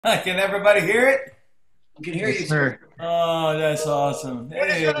Can everybody hear it? We can hear Yes, you, sir. sir. Oh, that's awesome. We're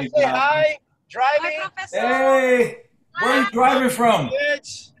just Hey, gonna say guys. hi, driving. Hi, Professor. Hey, where are you driving from?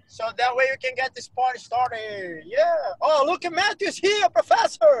 Kids, so that way we can get this party started. Yeah. Oh, look at Matthew's here,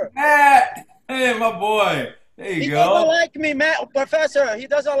 Professor. Matt. Hey, my boy. There you He doesn't go. like me, Matt. Professor, he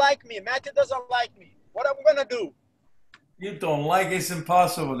doesn't like me. Matthew doesn't like me. What am I gonna do? You don't like it. It's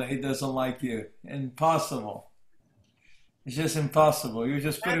impossible that he doesn't like you. Impossible. It's just impossible. You're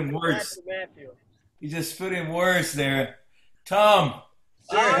just putting Matthew, words. Matthew, Matthew. You just put in words there. Tom,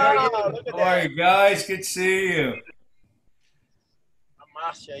 Sir, how are you? Look at how are that. you guys? Good to see you. A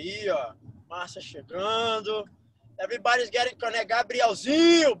Márcia aí, ó. Márcia chegando. Everybody's getting connected.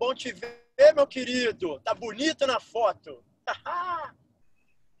 Gabrielzinho, bom te ver, meu querido. Tá bonito na foto.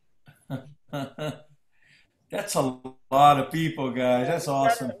 That's a lot of people, guys. That's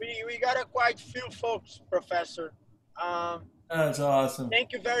awesome. We got a quite few folks, Professor. That's awesome.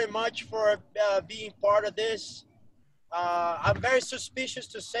 Thank you very much for being part of this. I'm very suspicious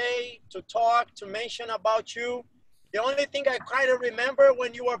to say, to talk, to mention about you. The only thing I kind of remember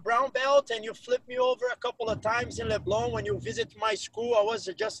when you were brown belt and you flipped me over a couple of times in Leblon when you visit my school, I was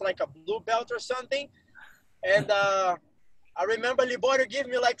just like a blue belt or something. And I remember Liborio gave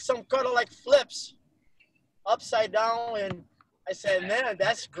me like some kind of like flips upside down. And I said, man,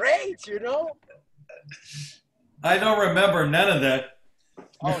 that's great, you know? I don't remember none of that.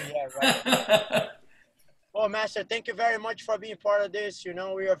 Oh, yeah, right. Well, Master, thank you very much for being part of this. You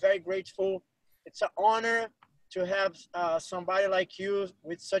know, we are very grateful. It's an honor to have somebody like you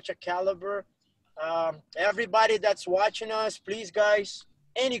with such a caliber. Everybody that's watching us, please, guys,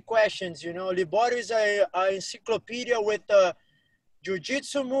 any questions, you know, Liborio is a encyclopedia with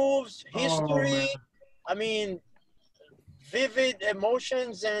jiu-jitsu moves, history, I mean, vivid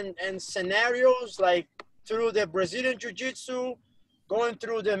emotions and scenarios like through the Brazilian Jiu-Jitsu, going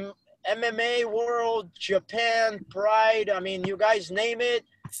through the MMA world, Japan, Pride. I mean, you guys name it.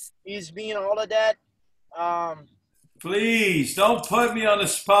 He's been all of that. Please don't put me on the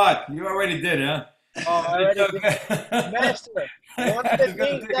spot. You already did, huh? Already, Master. One of the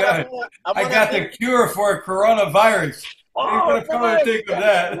things that I got the cure for coronavirus. You're gonna come think of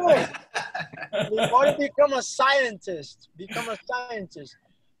that. You want to become a scientist. Become a scientist.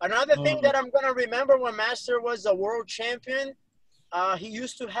 Another thing that I'm gonna remember when Master was a world champion, he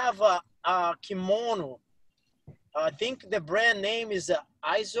used to have a kimono. I think the brand name is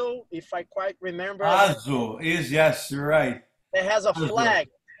ISO, if I quite remember. Azul is, yes, you're right. It has a flag.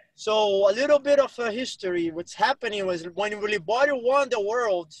 So a little bit of a history. What's happening was when Liborio won the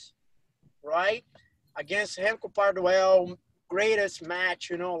Worlds, right, against Henko Parduel, greatest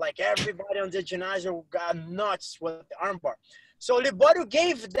match, you know, like everybody on the gymnasium got nuts with the armbar. So Liborio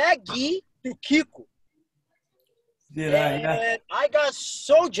gave that gi to Kiko. And I got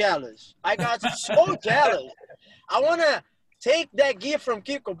so jealous. I got so jealous. I want to take that gear from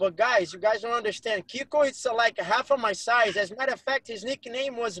Kiko, but guys, you guys don't understand. Kiko is like half of my size. As a matter of fact, his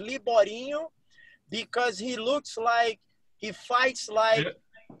nickname was Liborinho because he looks like, he fights like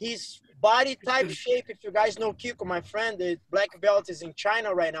his body type shape. If you guys know Kiko, my friend, the black belt is in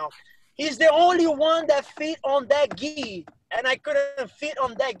China right now. He's the only one that fit on that gi. And I couldn't fit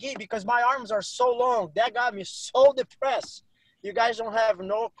on that gi because my arms are so long. That got me so depressed. You guys don't have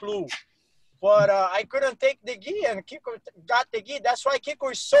no clue. But I couldn't take the gi, and Kiko got the gi. That's why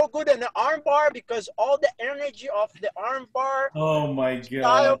Kiko is so good in the arm bar because all the energy of the arm bar oh my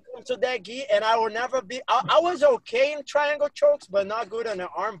style God. comes to that gi, and I will never be. I was okay in triangle chokes, but not good in the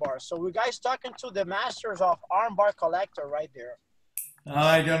arm bar. So we guys talking to the masters of arm bar collector right there.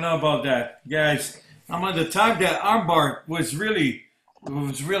 I don't know about that, guys. I'm at the time that armbar was really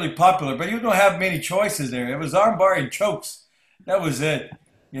popular, but you don't have many choices there. It was armbar and chokes. That was it,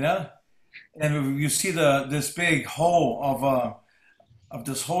 you know. And you see this big hole of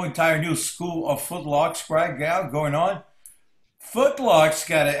this whole entire new school of footlocks right now going on. Footlocks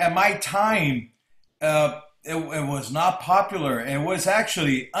got it. At my time, it was not popular. It was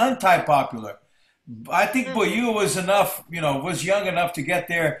actually anti-popular. I think Boyu was enough, you know, was young enough to get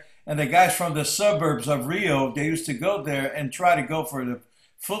there, and the guys from the suburbs of Rio, they used to go there and try to go for the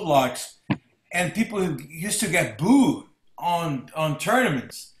footlocks, and people who used to get booed on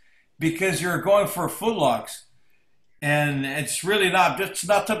tournaments because you're going for footlocks, and it's really not. It's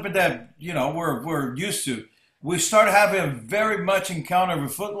not something that we're used to. We started having very much encounter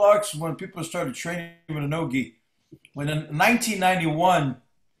with footlocks when people started training with a no-gi. When in 1991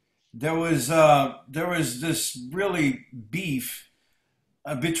 there was this really beef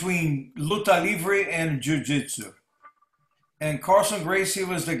between luta livre and jiu-jitsu. And Carson Gracie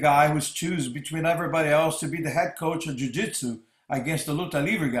was the guy who was chosen between everybody else to be the head coach of jiu-jitsu against the Luta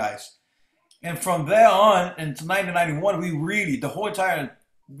Libre guys. And from there on into 1991, we really, the whole entire,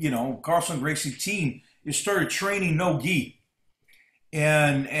 Carlson Gracie team, it started training no gi.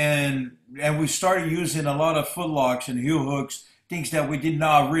 And we started using a lot of footlocks and heel hooks, things that we did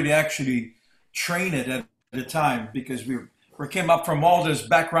not really actually train it at the time because we came up from all this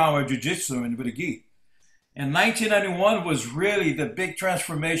background with jiu-jitsu and with the gi. And 1991 was really the big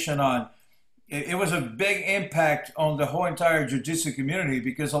transformation on, it was a big impact on the whole entire jiu-jitsu community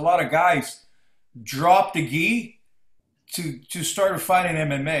because a lot of guys dropped the gi to start fighting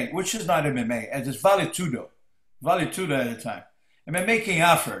MMA, which is not MMA, and it's Vale Tudo at the time. MMA came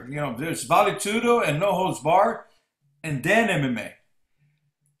after, there's Vale Tudo and no holds barred, and then MMA.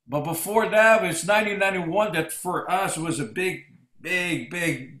 But before that, it's 1991 that for us was a big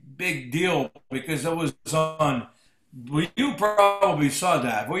deal because it was on. Well, you probably saw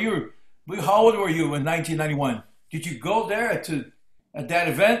that. How old were you in 1991? Did you go there at that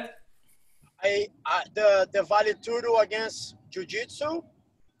event? The Vale Tudo against Jiu-Jitsu?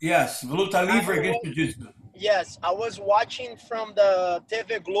 Yes, Luta Livre against Jiu-Jitsu. Yes, I was watching from the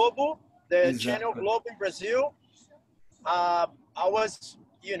TV Globo, the channel Globo in Brazil. I was,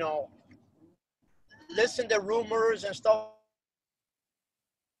 listening to rumors and stuff.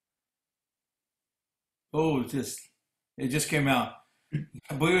 Oh, it just came out.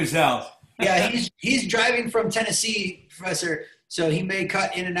 Blew out. Yeah, he's driving from Tennessee, Professor, so he may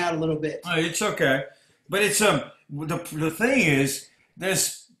cut in and out a little bit. It's okay, but it's the thing is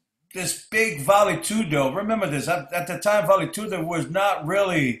this big Vale Tudo. Remember this at the time. Vale Tudo was not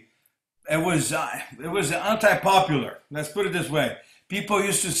really. It was anti-popular. Let's put it this way. People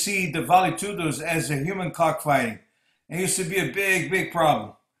used to see the Vale Tudos as a human cockfighting. It used to be a big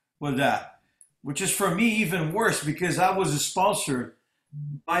problem with that, which is for me even worse because I was sponsored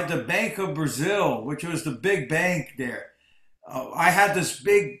by the Bank of Brazil, which was the big bank there. I had this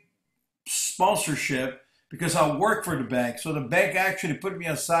big sponsorship because I worked for the bank. So the bank actually put me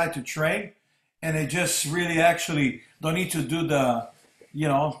aside to train, and they just really actually don't need to do that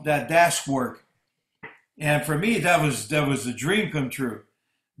desk work. And for me, that was a dream come true.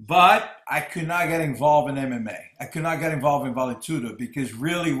 But I could not get involved in MMA. I could not get involved in Vale Tudo because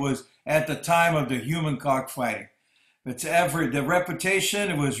really was at the time of the human cockfighting. The reputation,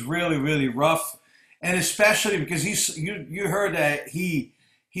 it was really rough. And especially because you heard that he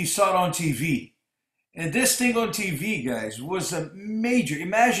saw it on TV. And this thing on TV, guys, was a major.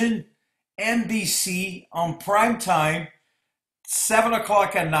 Imagine NBC on prime time, 7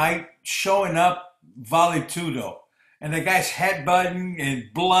 o'clock at night, showing up Vale Tudo. And the guy's headbutting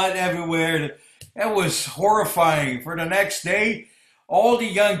and blood everywhere. It was horrifying. For the next day, all the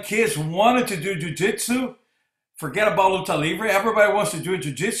young kids wanted to do jiu-jitsu. Forget about Luta Libre. Everybody wants to do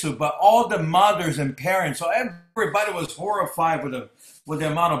jiu-jitsu, but all the mothers and parents, so everybody was horrified with the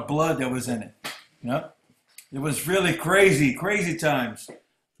amount of blood that was in it. It was really crazy times.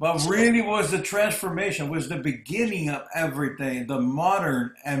 But really was the transformation, was the beginning of everything, the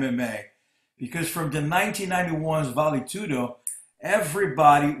modern MMA. Because from the 1991's Vale Tudo,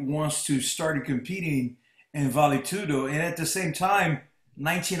 everybody wants to start competing in Vale Tudo. And at the same time,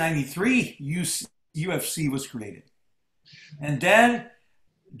 1993, UFC was created. And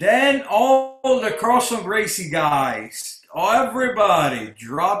then all the Carlson Gracie guys, everybody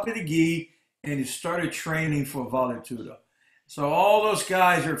dropped the gi and he started training for Vale Tudo. So all those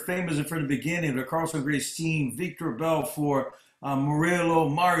guys are famous from the beginning. The Carlson Gracie team, Victor Belfort, Murillo,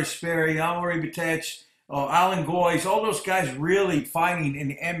 Mario Sperry, Amaury Bitech, Alan Goyes, all those guys really fighting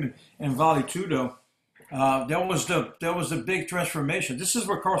in Vale Tudo. That was the big transformation. This is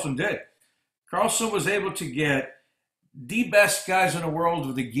what Carlson did. Carlson was able to get the best guys in the world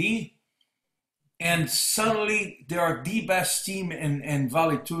with the gi, and suddenly they are the best team in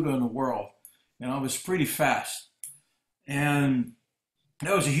Vale Tudo in the world. It was pretty fast. And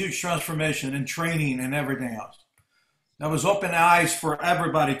that was a huge transformation in training and everything else. That was open eyes for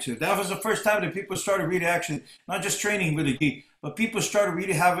everybody too. That was the first time that people started really actually, not just training with the gi, but people started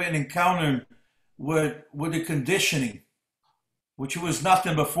really having an encounter with the conditioning, which was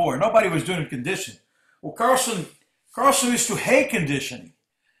nothing before. Nobody was doing conditioning. Well, Carlson used to hate conditioning.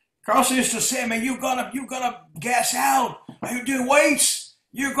 Carlson used to say, man, you're gonna gas out. Are you doing weights?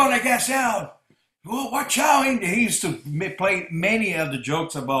 You're gonna gas out. Well, watch out. He used to play many of the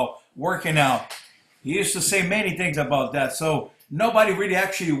jokes about working out. He used to say many things about that. So nobody really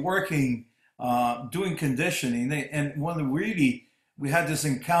actually working, doing conditioning. And when we had this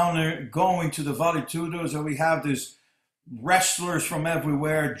encounter going to the Vale Tudos, and we have this wrestlers from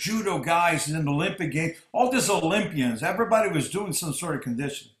everywhere, judo guys in the Olympic Games, all these Olympians, everybody was doing some sort of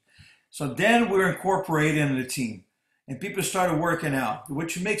conditioning. So then we were incorporated in the team. and people started working out,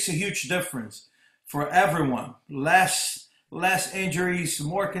 which makes a huge difference for everyone. Less injuries,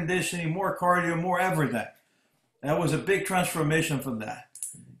 more conditioning, more cardio, more everything. That was a big transformation from that.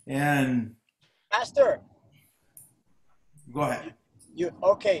 And Master, go ahead. you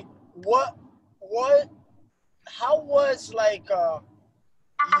okay? What? How was like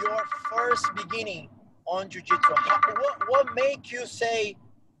your first beginning on jiu-jitsu? What make you say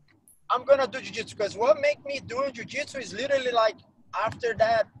I'm gonna do jiu-jitsu? Because what make me do jiu-jitsu is literally like after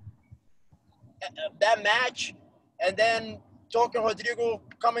that match, and then talking Rodrigo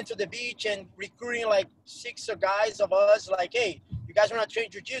coming to the beach and recruiting like 6 guys of us, like, hey, you guys want to train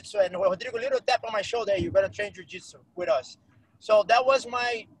jiu-jitsu? And Rodrigo little tap on my shoulder, hey, you're gonna train jiu-jitsu with us. So that was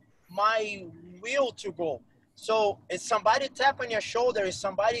my will to go. So if somebody tap on your shoulder, if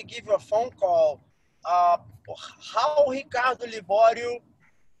somebody give you a phone call, how Ricardo Liborio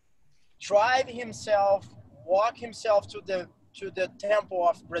drive himself, walk himself to the temple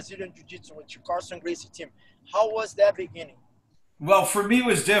of Brazilian Jiu-Jitsu with Carson Gracie team. How was that beginning? Well, for me, it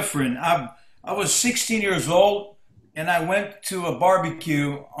was different. I was 16 years old, and I went to a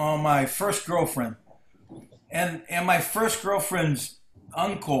barbecue on my first girlfriend. And my first girlfriend's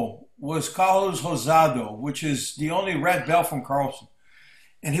uncle was Carlos Rosado, which is the only red belt from Carlson.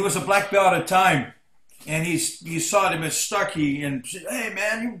 And he was a black belt at the time. And he saw him as Stucky and said, hey,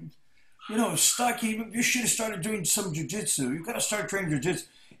 man, you know, Stucky, you should have started doing some jiu-jitsu. You got to start training jiu-jitsu.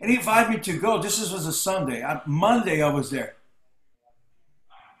 And he invited me to go. This was a Sunday. Monday, I was there.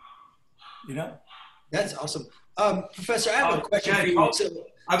 You know? That's awesome. Professor, I have a question for you.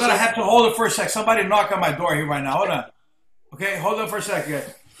 I'm going to have to hold it for a sec. Somebody knock on my door here right now. Hold on. Okay, hold on for a sec,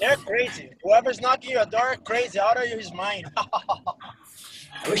 guys. They're crazy. Whoever's knocking your door, crazy. Out of his mind.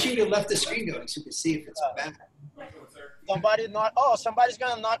 I wish you'd have left the screen going so we could see if it's bad. Somebody's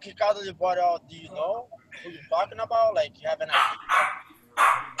going to knock Ricardo Liborio out. Do you know who you're talking about? Like, you have an idea?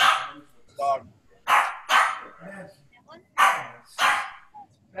 Dog.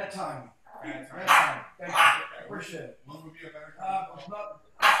 Bedtime. Bedtime. Thank you. Appreciate it.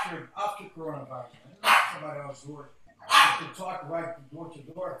 After coronavirus. Somebody else do it. You can talk right door to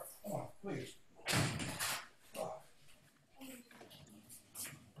door. Come on, please.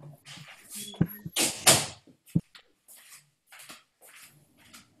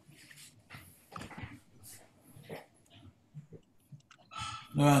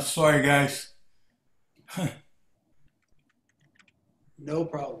 No, sorry, guys. No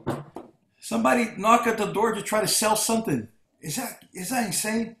problem. Somebody knock at the door to try to sell something. Is that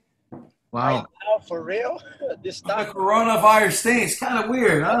insane? Wow. Right now, for real? This The time? coronavirus thing, it's kind of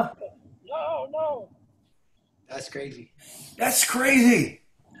weird, huh? No. That's crazy. That's crazy.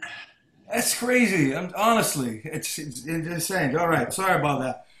 That's crazy. Honestly, it's insane. All right, sorry about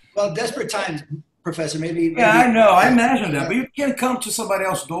that. Well, desperate times, Professor. Maybe. Yeah, I know. I imagine that. But you can't come to somebody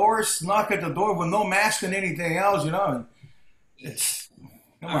else's doors, knock at the door with no mask and anything else, you know. It's,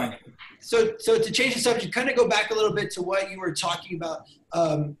 come on. So to change the subject, kind of go back a little bit to what you were talking about,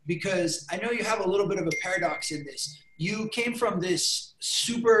 because I know you have a little bit of a paradox in this. You came from this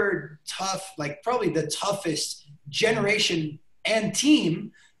super tough, like probably the toughest generation and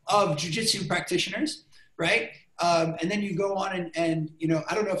team of jiu-jitsu practitioners, right? And then you go on and you know,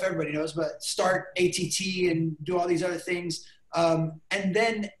 I don't know if everybody knows, but start ATT and do all these other things. And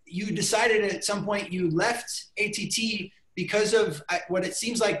then you decided at some point you left ATT because of what it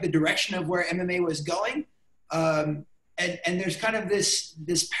seems like the direction of where MMA was going. And there's kind of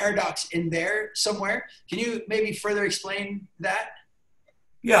this paradox in there somewhere. Can you maybe further explain that?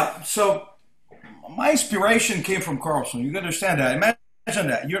 Yeah, so my inspiration came from Carlson. You can understand that. Imagine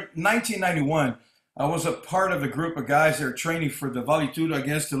that. You're 1991. I was a part of a group of guys that are training for the Vale Tudo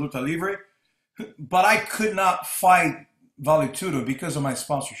against the Luta Livre, but I could not fight Vale Tudo because of my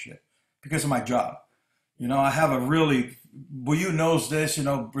sponsorship, because of my job. You know, I have a really, well, you knows this, you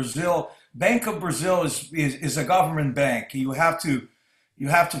know, Brazil, Bank of Brazil is a government bank. You have to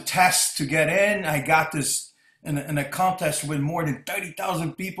test to get in. I got this in a contest with more than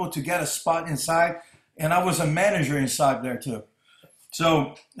 30,000 people to get a spot inside, and I was a manager inside there too.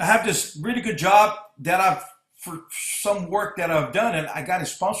 So I have this really good job that for some work that I've done, and I got a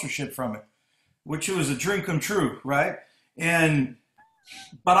sponsorship from it, which was a dream come true, right?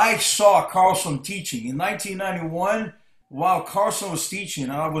 But I saw Carlson teaching in 1991. While Carlson was teaching,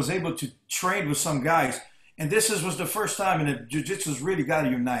 I was able to train with some guys, and this was the first time that jiu-jitsu's really got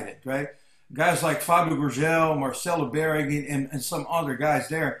united, right? Guys like Fabio Gurgel, Marcelo Berg, and some other guys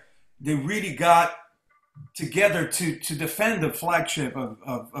there, they really got together to defend the flagship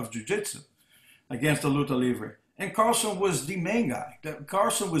of jiu-jitsu against the Luta Livre. And Carlson was the main guy.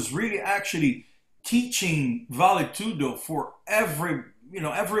 Carlson was really actually teaching Vale Tudo for every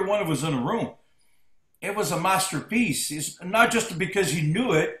one of us in the room. It was a masterpiece. It's not just because he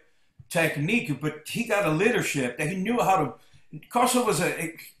knew it, technique, but he got a leadership that he knew how to. Carson was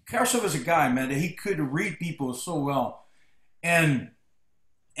a guy, man, that he could read people so well, and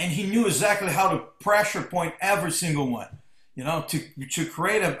he knew exactly how to pressure point every single one. To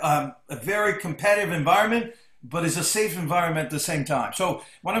create a very competitive environment, but it's a safe environment at the same time. So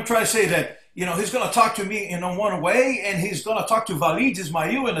what I'm trying to say is that, he's going to talk to me in one way, and he's going to talk to Walid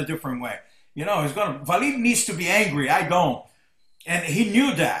Ismail in a different way. Walid needs to be angry. I don't. And he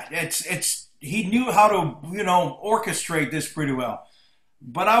knew that. He knew how to, orchestrate this pretty well.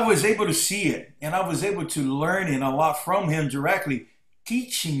 But I was able to see it, and I was able to learn it a lot from him directly,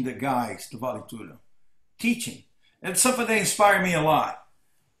 teaching the guys the Vale Tudo. Teaching. And something that inspired me a lot.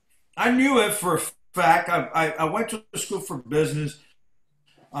 I knew it for a fact. I went to school for business.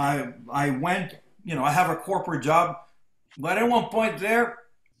 I went, I have a corporate job. But at one point there,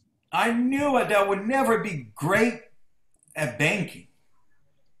 I knew that I would never be great at banking.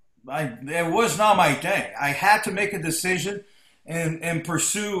 It was not my thing. I had to make a decision and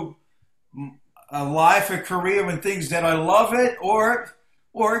pursue a life, a career, and things that I love it, or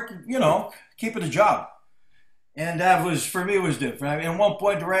keep it a job. And that was, for me, it was different. At one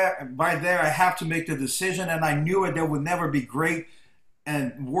point right there, I have to make the decision, and I knew it. That would never be great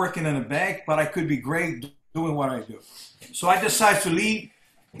and working in a bank, but I could be great doing what I do. So I decided to leave,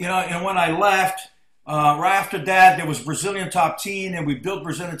 and when I left, right after that, there was Brazilian Top Team, and we built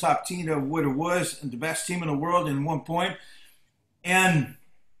Brazilian Top Team to what it was, and the best team in the world in one point. And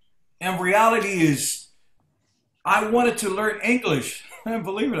reality is, I wanted to learn English, and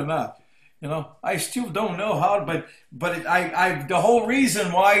believe it or not. I still don't know how, but the whole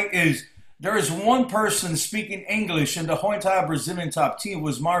reason why is there is one person speaking English in the whole entire Brazilian Top Team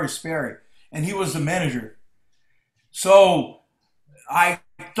was Mario Sperry, and he was the manager. So I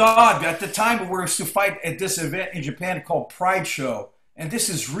thought at the time we were to fight at this event in Japan called Pride Show, and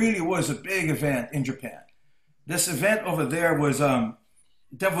this really was a big event in Japan. This event over there was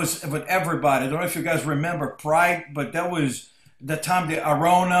that was with everybody. I don't know if you guys remember Pride, but that was the time that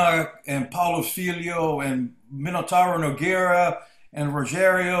Arona and Paulo Filho and Minotauro Nogueira and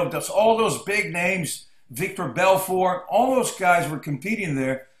Rogério, that's all those big names, Victor Belfort, all those guys were competing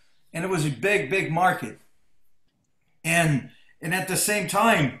there, and it was a big, big market. And at the same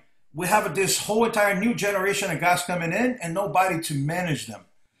time, we have this whole entire new generation of guys coming in and nobody to manage them.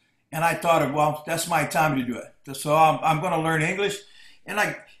 And I thought, well, that's my time to do it. So I'm going to learn English. And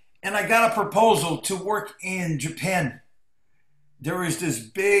I got a proposal to work in Japan. There is this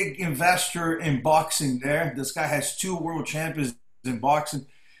big investor in boxing there. This guy has 2 world champions in boxing.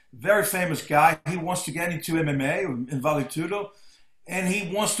 Very famous guy. He wants to get into MMA in Vale Tudo. And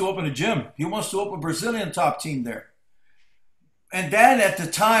he wants to open a gym. He wants to open a Brazilian Top Team there. And then at the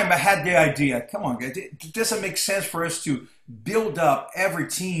time, I had the idea, come on, guys, it doesn't make sense for us to build up every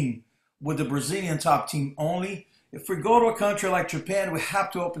team with the Brazilian Top Team only. If we go to a country like Japan, we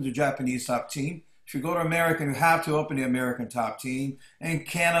have to open the Japanese Top Team. If you go to America, you have to open the American Top Team. And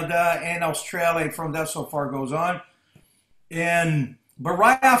Canada and Australia, from that so far goes on. But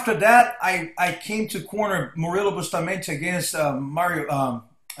right after that, I came to corner Murilo Bustamante against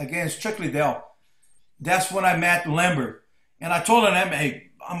against Chuck Liddell. That's when I met Lambert. And I told him,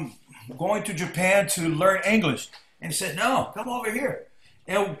 hey, I'm going to Japan to learn English. And he said, no, come over here.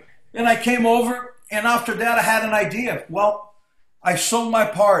 And I came over, and after that, I had an idea. Well, I sold my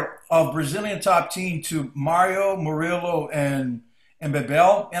part of Brazilian Top Team to Mario, Murilo, and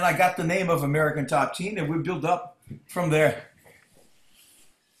Bebel, and I got the name of American Top Team, and we built up from there.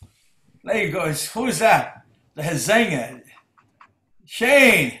 There you go. Who is that? The Hazenga.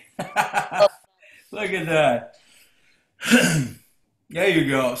 Shane. Look at that. There you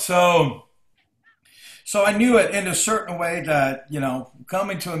go. So I knew it in a certain way that,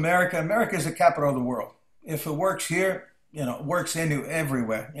 coming to America is the capital of the world. If it works here, it works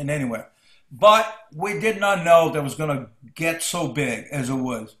everywhere and anywhere. But we did not know that it was going to get so big as it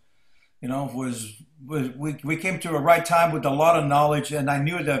was. We came to a right time with a lot of knowledge, and I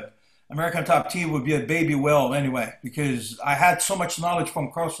knew that American Top Team would be a baby well anyway, because I had so much knowledge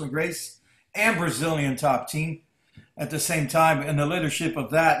from Carlson Grace and Brazilian Top Team at the same time, and the leadership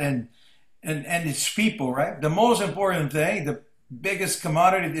of that, and it's people, right? The most important thing, the biggest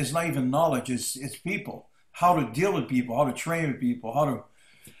commodity is not even knowledge, it's people. How to deal with people, how to train with people, how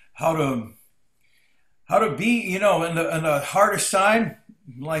to be, in the hardest time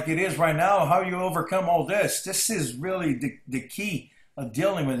like it is right now, how you overcome all this. This is really the key of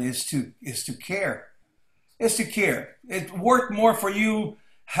dealing with it, is to care. It's to care. It worked more for you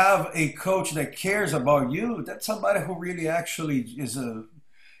have a coach that cares about you, that's somebody who really actually is a,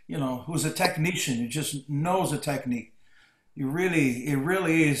 who's a technician, who just knows the technique. It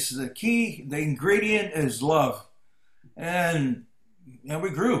really is the key. The ingredient is love, and we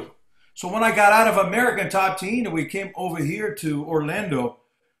grew. So when I got out of American Top Team and we came over here to Orlando,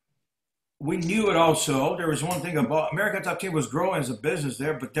 we knew it also. There was one thing about American Top Team was growing as a business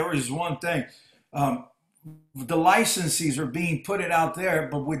there, but there was one thing. The licenses are being put it out there,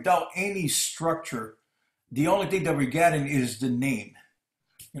 but without any structure. The only thing that we're getting is the name.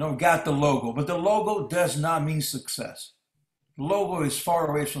 We got the logo, but the logo does not mean success. The logo is far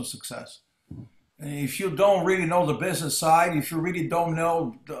away from success. If you don't really know the business side, if you really don't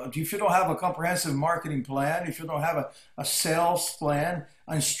know, if you don't have a comprehensive marketing plan, if you don't have a sales plan,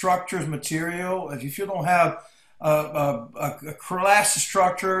 and structures, material, if you don't have a class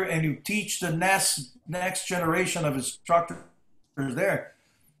structure and you teach the next generation of instructors there,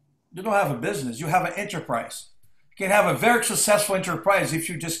 you don't have a business. You have an enterprise. You can have a very successful enterprise if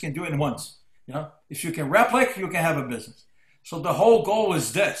you just can do it once. If you can replicate, you can have a business. So the whole goal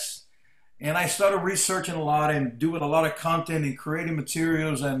is this. And I started researching a lot and doing a lot of content and creating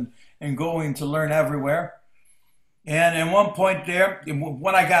materials and going to learn everywhere. And at one point there,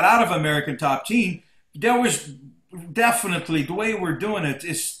 when I got out of American Top Team, there was definitely the way we're doing it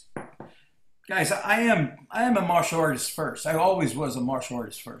is, guys, I am a martial artist first. I always was a martial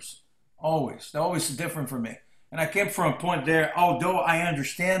artist first. Always. That always different for me. And I came from a point there, although I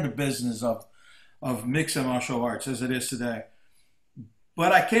understand the business of mixed martial arts as it is today.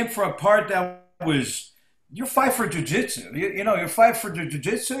 But I came from a part that was, you fight for jiu-jitsu. You fight for the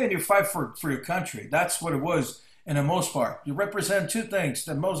jiu-jitsu and you fight for your country. That's what it was in the most part. You represent two things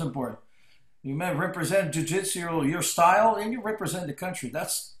that are most important. You may represent jiu-jitsu, your style, and you represent the country.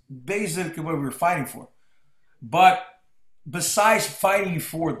 That's basically what we're fighting for. But besides fighting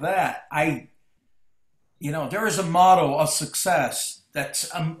for that, there is a model of success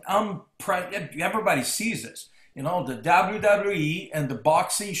that's everybody sees this. The WWE and the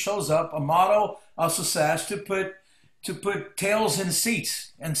boxing shows up a model of success to put tails in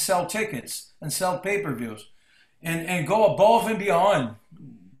seats and sell tickets and sell pay-per-views and go above and beyond,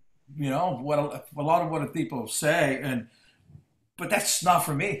 what a lot of what the people say. But that's not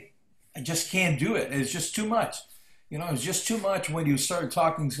for me. I just can't do it. It's just too much. It's just too much when you start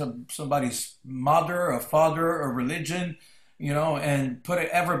talking to somebody's mother or father or religion, and put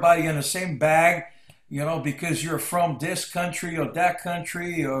everybody in the same bag. Because you're from this country or that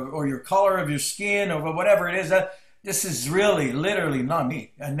country or your color of your skin or whatever it is, that this is really, literally not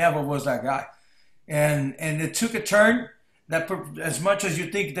me. I never was that guy. And it took a turn that as much as you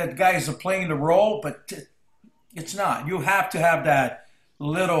think that guys are playing the role, but it's not. You have to have that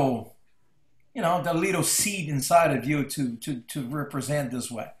little, the little seed inside of you to represent this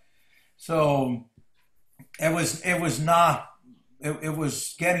way. So it was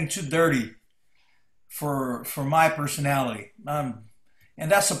getting too dirty for my personality, and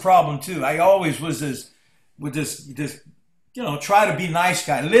that's a problem too. I always was this try to be nice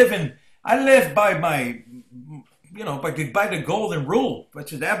guy. I live by my by the golden rule,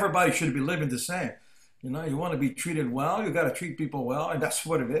 which is everybody should be living the same. You want to be treated well, you got to treat people well, and that's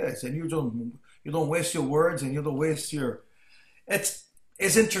what it is. And you don't waste your words, and you don't waste your. It's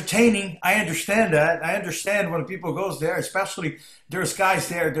entertaining. I understand that. I understand when people goes there, especially there's guys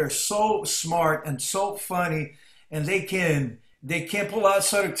there. They're so smart and so funny, and they can pull out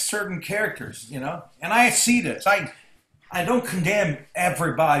certain characters, And I see this. I don't condemn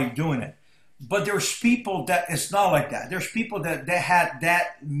everybody doing it, but there's people that it's not like that. There's people that had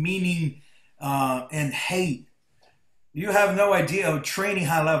that meaning and hate. You have no idea how training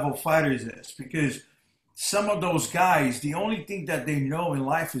high-level fighters is, because some of those guys, the only thing that they know in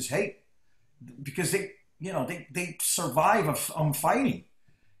life is hate, because they survive on fighting,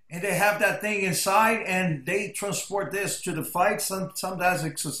 and they have that thing inside, and they transport this to the fight. Sometimes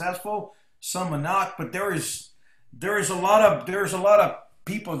it's successful, some are not, but there is a lot of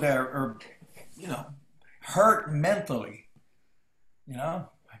people that are hurt mentally,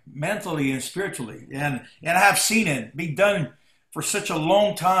 mentally and spiritually, and I have seen it be done for such a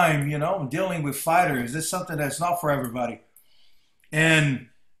long time, dealing with fighters. It's something that's not for everybody. And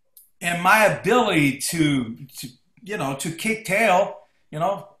my ability to kick tail,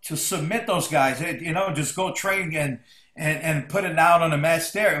 to submit those guys, just go train and put it out on a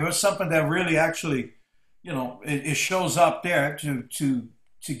match there. It was something that really actually, it shows up there to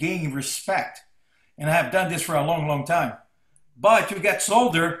gain respect. And I have done this for a long, long time. But you get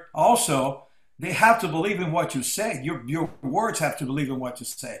older also, they have to believe in what you say. Your words have to believe in what you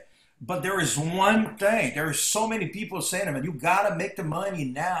say. But there is one thing. There are so many people saying to me, you got to make the money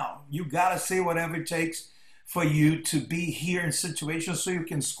now. You got to say whatever it takes for you to be here in situations so you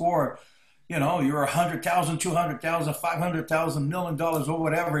can score, you know, your 100,000, 200,000, 500,000, $1 million or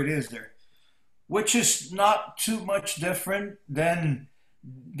whatever it is there, which is not too much different than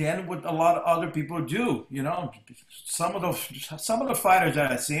what a lot of other people do. You know, some of the fighters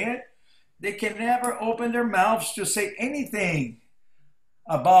that I see it, they can never open their mouths to say anything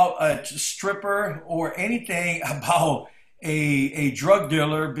about a stripper or anything about a drug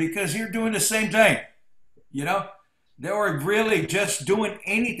dealer because you're doing the same thing. You know, they were really just doing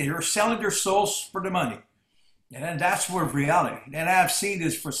anything. They were selling their souls for the money. And then that's where reality. And I've seen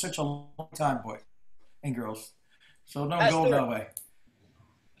this for such a long time, boys and girls. So don't go that way.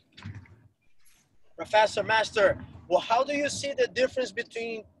 Professor Master, well, how do you see the difference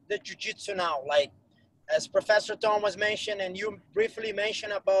between the jiu-jitsu now? Like, as Professor Tom was mentioned, and you briefly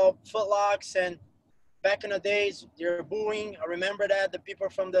mentioned about footlocks, and back in the days, they're booing. I remember that, the people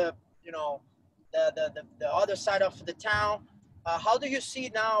from the, you know, the other side of the town. How do you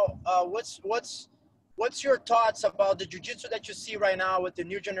see now, what's your thoughts about the jiu-jitsu that you see right now with the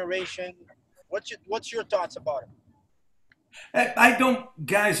new generation? What's your thoughts about it? I don't,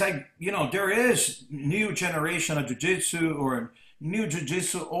 guys, you know, there is new generation of jiu-jitsu or new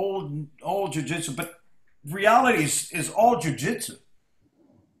jiu-jitsu, old jiu-jitsu, but reality is all jiu-jitsu.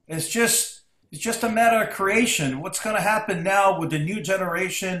 It's just a matter of creation. What's going to happen now with the new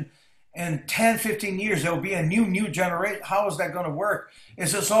generation in 10, 15 years? There will be a new generation. How is that going to work?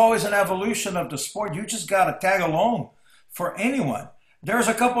 It's just always an evolution of the sport. You just got to tag along for anyone. There's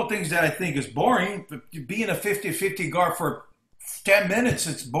a couple of things that I think is boring. Being a 50-50 guard for 10 minutes,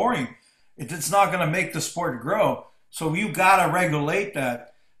 it's boring. It's not going to make the sport grow. So you got to regulate that.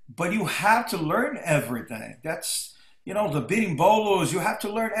 But you have to learn everything. That's, you know, the beating bolos, you have to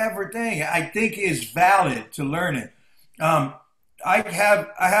learn everything. I think is valid to learn it. I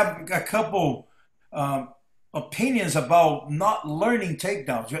have a couple opinions about not learning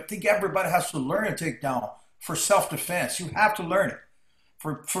takedowns. I think everybody has to learn a takedown for self-defense. You have to learn it.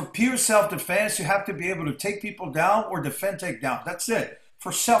 For pure self-defense, you have to be able to take people down or defend takedowns. That's it.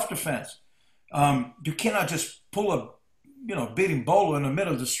 For self-defense. You cannot just pull a, you know, beating bolo in the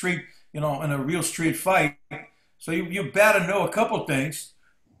middle of the street, you know, in a real street fight. So you better know a couple things.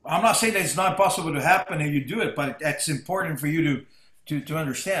 I'm not saying that it's not possible to happen and you do it, but that's important for you to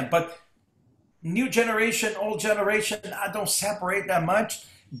understand. But new generation, old generation, I don't separate that much.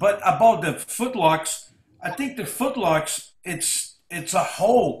 But about the footlocks, I think the footlocks, it's a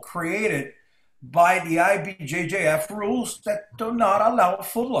whole created by the IBJJF rules that do not allow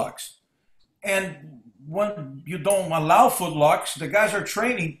footlocks. And when you don't allow footlocks, the guys are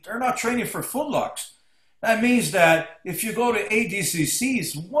training, they're not training for footlocks. That means that if you go to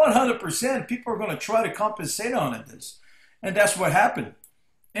ADCCs, 100% people are going to try to compensate on this. And that's what happened.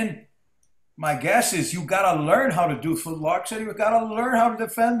 And my guess is you got to learn how to do footlocks and you got to learn how to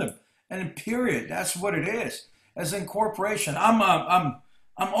defend them. And period, that's what it is. As incorporation, I'm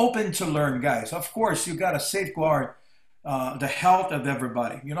open to learn, guys. Of course, you got to safeguard the health of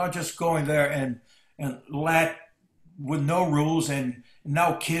everybody. You're not just going there and let with no rules and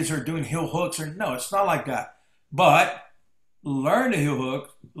now kids are doing heel hooks or no, it's not like that. But learn the heel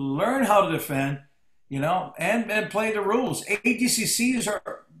hook, learn how to defend, you know, and play the rules. ADCCs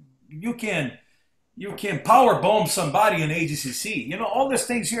are you can power bomb somebody in ADCC. You know, all these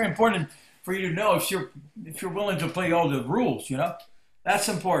things here are important for you to know if you're willing to play all the rules, you know. That's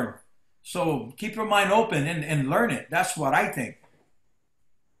important. So keep your mind open and learn it. That's what I think.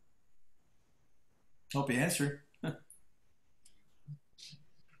 Hope you answered.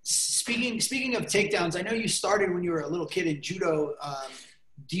 Speaking of takedowns, I know you started when you were a little kid in judo.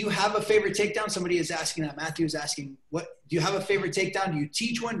 Do you have a favorite takedown? Somebody is asking that. Matthew is asking, do you have a favorite takedown? Do you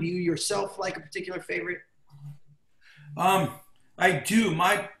teach one? Do you yourself like a particular favorite? I do.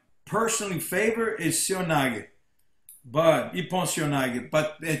 My personally favorite is Sionage, but Ippon Sionage.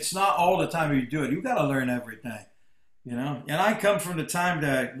 But it's not all the time you do it. You got to learn everything, you know. And I come from the time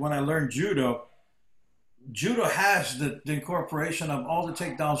that when I learned judo, judo has the incorporation of all the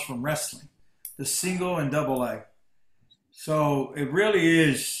takedowns from wrestling, the single and double leg. So it really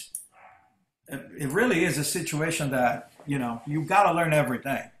is a situation that, you know, you got to learn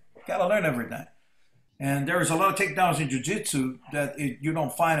everything. You got to learn everything. And there's a lot of takedowns in jiu-jitsu that you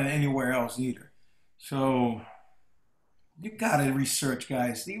don't find it anywhere else either. So you got to research,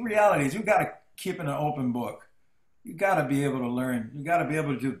 guys. The reality is you got to keep an open book. You got to be able to learn. You got to be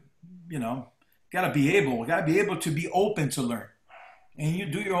able to, you know, got to be able to be open to learn. And you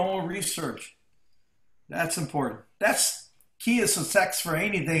do your own research. That's important. That's key of success for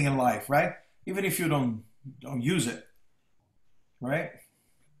anything in life, right? Even if you don't use it, right?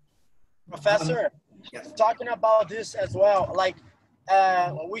 Professor, Yes. talking about this as well, like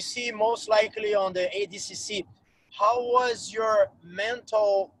we see most likely on the ADCC, how was your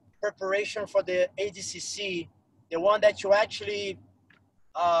mental preparation for the ADCC, the one that you actually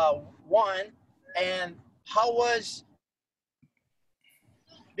won, and how was,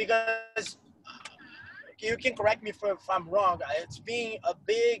 because you can correct me if I'm wrong, it's been a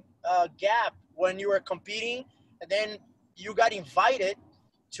big gap when you were competing, and then you got invited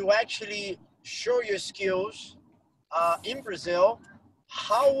to actually show your skills in Brazil.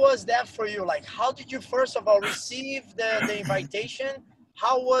 How was that for you? Like, how did you first of all receive the invitation?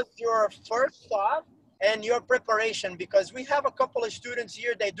 How was your first thought and your preparation? Because we have a couple of students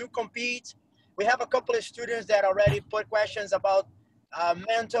here that do compete. We have a couple of students that already put questions about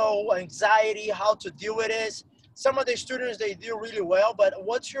mental anxiety, how to deal with this. Some of the students, they do really well, but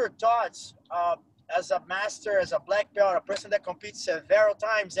what's your thoughts as a master, as a black belt, a person that competes several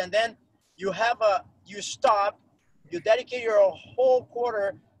times, and then you stop, you dedicate your whole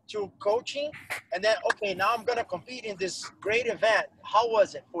quarter to coaching, and then, okay, now I'm going to compete in this great event. How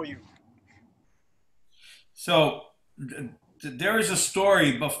was it for you? So there is a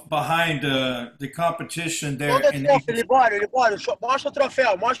story behind the competition there. Mostra o troféu, Libório, mostra o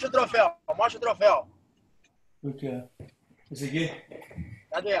troféu, mostra o troféu, mostra o troféu. O que? Esse aqui?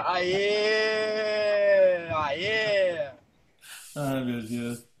 Cadê? Aê! Aê! Oh, meu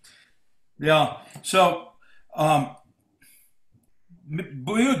Deus. Yeah. So,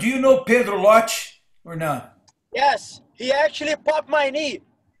 do you know Pedro Lott or not? Yes, he actually popped my knee.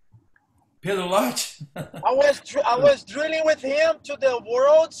 Pedro Lott? I was drilling with him to the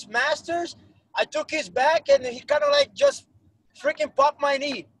World's Masters. I took his back and he kind of like just freaking popped my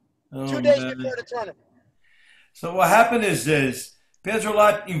knee 2 days before the tournament. So what happened is this. Pedro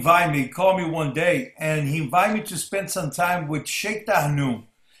Lott invited me, called me one day, and he invited me to spend some time with Sheikh Tahnoon.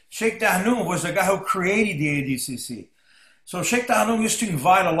 Sheikh Tahnoon was the guy who created the ADCC. So Sheikh Tahnoon used to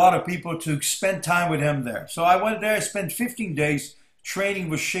invite a lot of people to spend time with him there. So I went there, spent 15 days training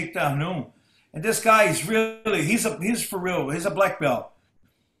with Sheikh Tahnoon. And this guy is really, he's for real, he's a black belt.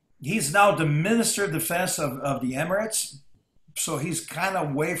 He's now the Minister of Defense of the Emirates. So he's kind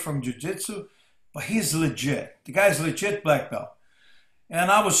of away from Jiu-Jitsu, but he's legit. The guy's legit black belt. And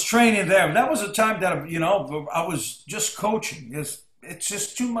I was training there. That was a time that, I was just coaching. It's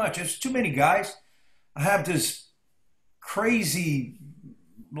just too much. It's too many guys. I have this crazy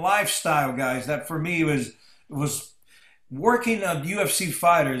lifestyle, guys, that for me was working on UFC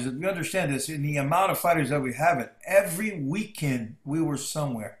fighters. If you understand this, in the amount of fighters that we have, every weekend we were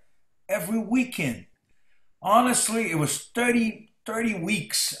somewhere. Every weekend. Honestly, it was 30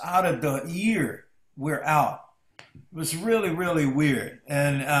 weeks out of the year we're out. It was really, really weird.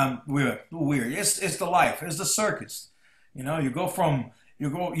 And weird. It's the life. It's the circus. You're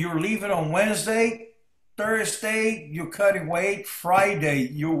leaving on Wednesday, Thursday, you're cutting weight, Friday,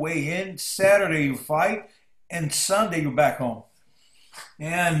 you weigh in, Saturday, you fight, and Sunday, you're back home.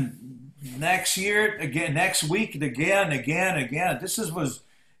 And next year, again, next week, again.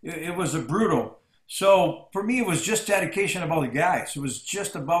 It was a brutal. So for me, it was just dedication about the guys. It was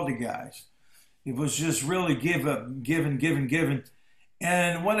just about the guys. It was just really given.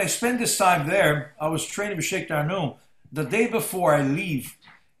 And when I spent this time there, I was training with Sheikh Tahnoon. The day before I leave,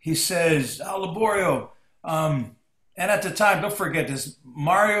 he says, Liborio, and at the time, don't forget this,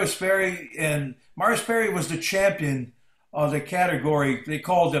 Mario Sperry was the champion of the category they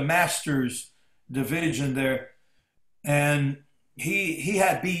called the Masters division there. And he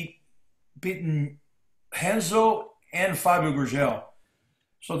had beaten Renzo and Fabio Gurgel.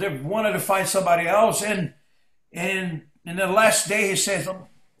 So they wanted to find somebody else. And the last day he says,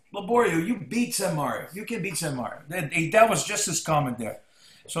 Liborio, you beat San Mario. You can beat San Mario. That was just his comment there.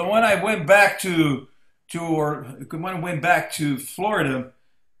 So when I went back to Florida,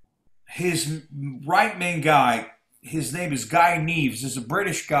 his right main guy, his name is Guy Neves, is a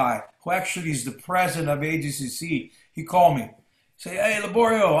British guy who actually is the president of ADCC. He called me. Say, hey,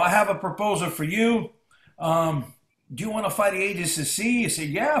 Liborio, I have a proposal for you. Do you want to fight the ADCC? He said,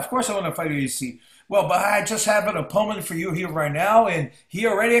 yeah, of course I want to fight the ADCC. Well, but I just have an opponent for you here right now, and he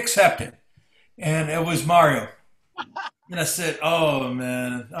already accepted. And it was Mario. And I said, oh,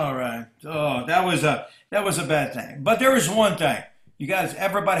 man, all right. Oh, that was a bad thing. But there is one thing. You guys,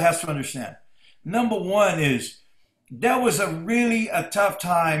 everybody has to understand. Number one is that was a tough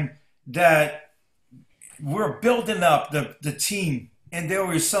time that we're building up the team. And there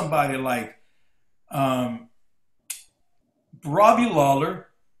was somebody like Robbie Lawler,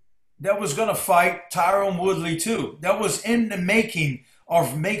 that was going to fight Tyron Woodley too. That was in the making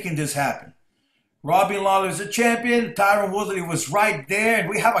of making this happen. Robbie Lawler's a champion. Tyron Woodley was right there. And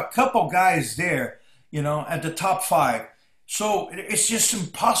we have a couple guys there, you know, at the top 5. So it's just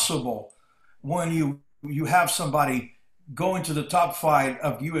impossible when you have somebody go into the top 5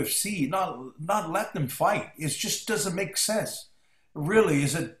 of UFC, not let them fight. It just doesn't make sense. Really,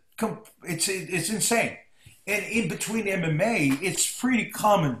 it's insane. And in between MMA, it's pretty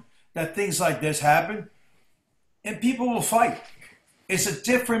common that things like this happen, and people will fight. It's a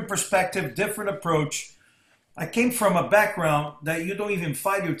different perspective, different approach. I came from a background that you don't even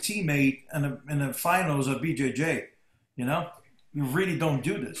fight your teammate in the finals of BJJ. You know, you really don't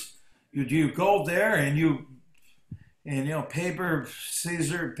do this. You go there and you know, paper,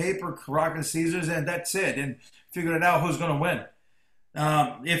 rock and scissors, and that's it. And figure it out who's going to win.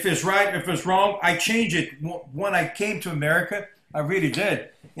 If it's right, if it's wrong, I change it. When I came to America, I really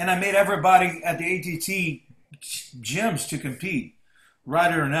did. And I made everybody at the ATT gyms to compete.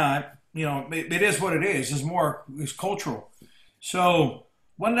 Right or not, you know, it is what it is. It's cultural. So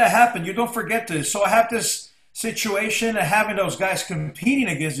when that happened, you don't forget this. So I have this situation of having those guys competing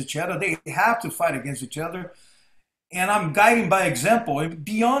against each other. They have to fight against each other. And I'm guiding by example. And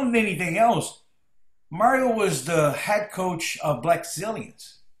beyond anything else, Mario was the head coach of Black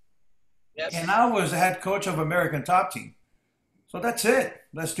Zillions. Yes. And I was the head coach of American Top Team. So that's it.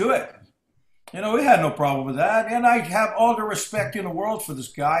 Let's do it. You know, we had no problem with that. And I have all the respect in the world for this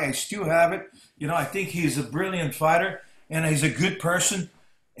guy. I still have it. You know, I think he's a brilliant fighter and he's a good person.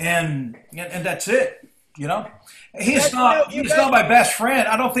 And that's it. You know, he's not my best friend.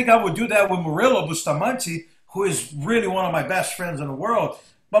 I don't think I would do that with Murilo Bustamante, who is really one of my best friends in the world.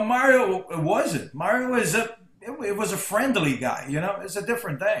 But Mario wasn't. Mario it was a friendly guy. You know, it's a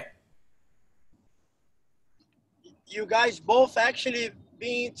different thing. You guys both actually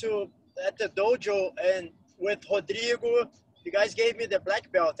been at the dojo, and with Rodrigo, you guys gave me the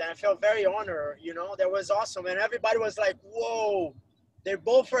black belt, and I felt very honored. You know, that was awesome, and everybody was like, "Whoa!" They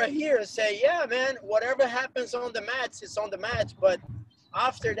both are here and say, "Yeah, man, whatever happens on the mats, it's on the mats." But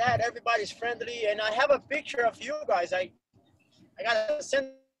after that, everybody's friendly, and I have a picture of you guys. I gotta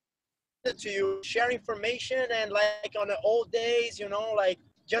send it to you, share information, and like on the old days, you know, like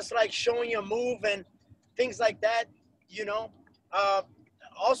just like showing a move and things like that, you know.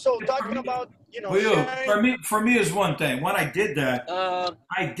 Also talking about, you know, for me is one thing. When I did that,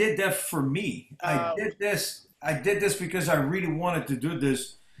 I did that for me. I did this because I really wanted to do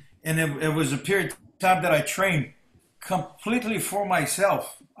this, and it was a period of time that I trained completely for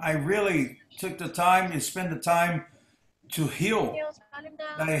myself. I really took the time and spent the time to heal.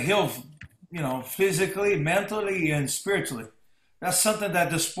 I heal, you know, physically, mentally, and spiritually. That's something that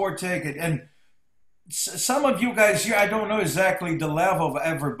the sport takes it. And some of you guys here, I don't know exactly the level of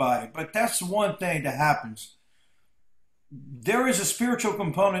everybody, but that's one thing that happens. There is a spiritual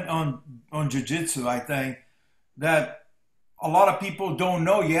component on jiu-jitsu, I think, that a lot of people don't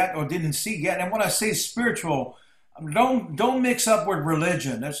know yet or didn't see yet. And when I say spiritual, don't mix up with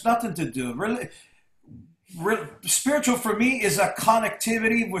religion. There's nothing to do. Spiritual for me is a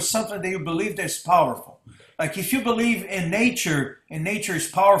connectivity with something that you believe that's powerful. Like if you believe in nature and nature is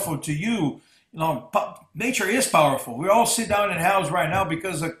powerful to you, you know, nature is powerful. We all sit down in house right now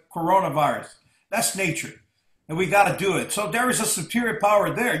because of coronavirus. That's nature. And we got to do it. So there is a superior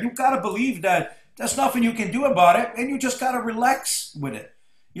power there. You got to believe that there's nothing you can do about it. And you just got to relax with it.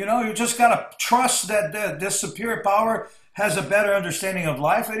 You know, you just got to trust that this superior power has a better understanding of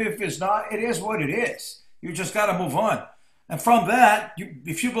life. And if it's not, it is what it is. You just got to move on. And from that,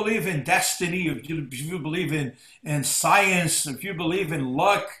 if you believe in destiny, if you believe in science, if you believe in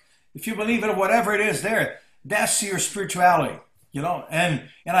luck, if you believe in whatever it is there, that's your spirituality, you know. And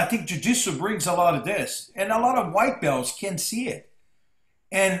I think jiu-jitsu brings a lot of this. And a lot of white belts can see it.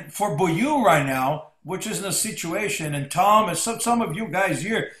 And for Boyu right now, which is in a situation, and Tom and some of you guys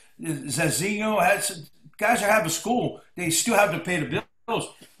here, Zezinho, guys that have a school, they still have to pay the bills.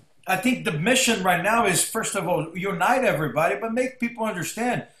 I think the mission right now is, first of all, unite everybody, but make people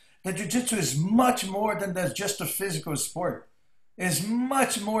understand that jiu-jitsu is much more than just a physical sport. It's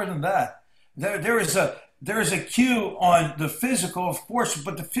much more than that. There is a cue on the physical, of course,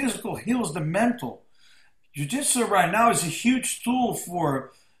 but the physical heals the mental. Jiu-jitsu right now is a huge tool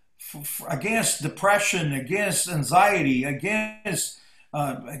for against depression, against anxiety, against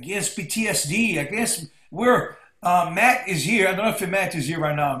PTSD, Matt is here. I don't know if Matt is here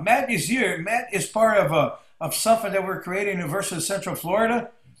right now. Matt is here. Matt is part of something that we're creating at University of Central Florida.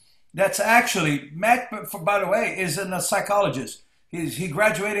 That's actually, Matt, by the way, is a psychologist. He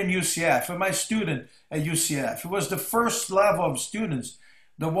graduated in UCF, and my student at UCF. He was the first level of students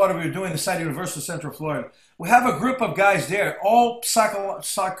what we're doing inside University of Central Florida. We have a group of guys there, all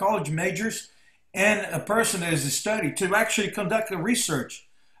psychology majors, and a person that is a study to actually conduct a research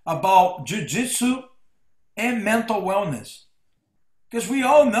about jiu-jitsu and mental wellness. Because we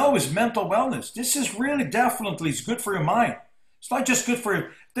all know is mental wellness. This is really definitely is good for your mind. It's not just good for you.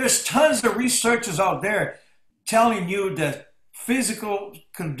 There's tons of researchers out there telling you that physical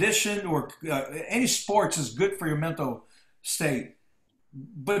condition or any sports is good for your mental state.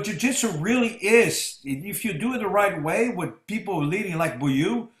 But jiu-jitsu really is, if you do it the right way with people leading like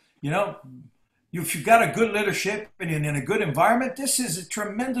Buyu, if you've got a good leadership and in a good environment, this is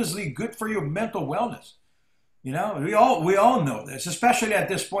tremendously good for your mental wellness. We all know this, especially at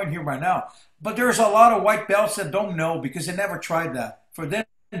this point here right now. But there's a lot of white belts that don't know because they never tried that. For them,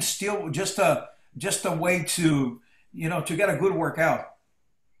 it's still just a way to get a good workout.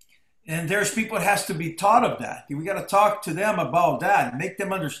 And there's people that has to be taught of that. We got to talk to them about that, make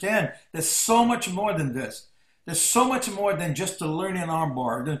them understand there's so much more than this. There's so much more than just to learn an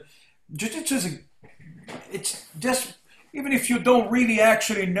armbar. Jiu-jitsu it's just, even if you don't really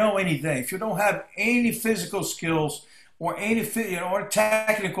actually know anything, if you don't have any physical skills or any or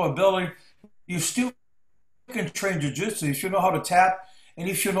technical ability, you still can train jiu-jitsu if you know how to tap and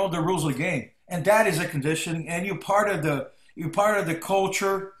if you know the rules of the game. And that is a conditioning, and you're part of the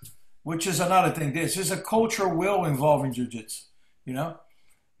culture, which is another thing. This is a culture will involve in jiu-jitsu,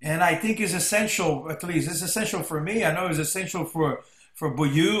 and I think is essential. At least it's essential for me. I know it's essential for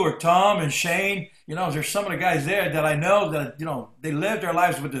Buyu or Tom and Shane. There's some of the guys there that I know that they live their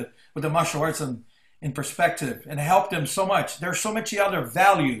lives with the martial arts in perspective and help them so much. There's so many other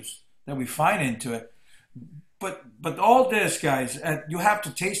values that we find into it. But all this, guys, you have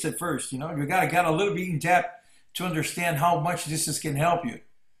to taste it first. You got to get a little bit in depth to understand how much this can help you.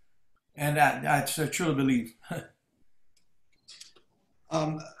 And I truly believe.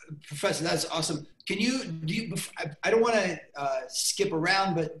 Professor, that's awesome. Can I don't want to skip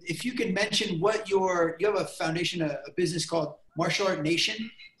around, but if you can mention you have a foundation, a business called Martial Art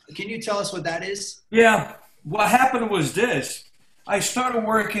Nation. Can you tell us what that is? Yeah. What happened was this. I started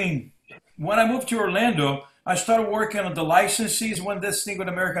working, when I moved to Orlando, I started working on the licenses. When this thing with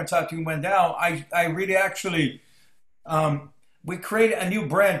American Tattoo went down, I really actually, we created a new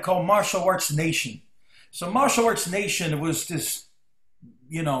brand called Martial Arts Nation. So Martial Arts Nation was this,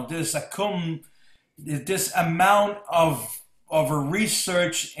 this amount of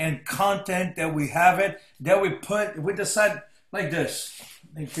research and content that we have we decide like this,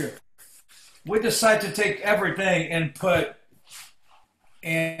 like here. We decide to take everything and put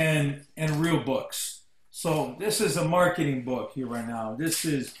in real books. So this is a marketing book here right now. This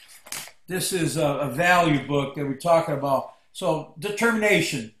is a value book that we're talking about. So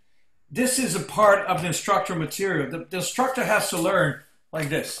determination. This is a part of the instructor material. The instructor has to learn like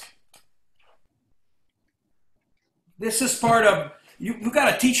this. This is part of, you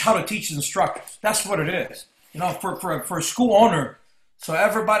got to teach how to teach the instructors. That's what it is. For a school owner, so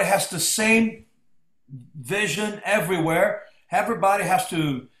everybody has the same vision everywhere. Everybody has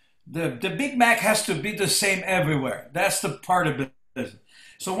to, the Big Mac has to be the same everywhere. That's the part of it.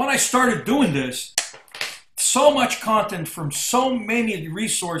 So when I started doing this, so much content from so many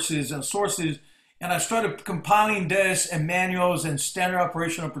resources and sources, and I started compiling this and manuals and standard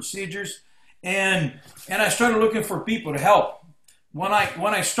operational procedures, and I started looking for people to help. When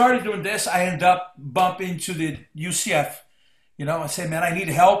I started doing this, I ended up bumping to the UCF. I said, man, I need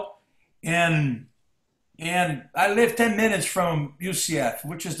help, and I live 10 minutes from UCF,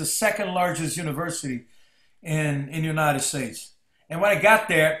 which is the second largest university in the United States. And when I got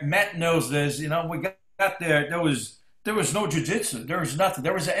there, Matt knows this. We got there. There was no jiu-jitsu. There was nothing.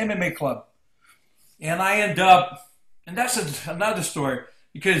 There was an MMA club, and I end up, and that's another story,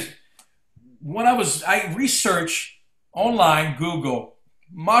 because when I researched online, Google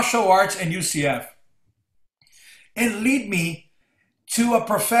martial arts and UCF, and lead me to a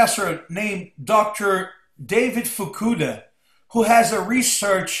professor named Dr. David Fukuda, who has a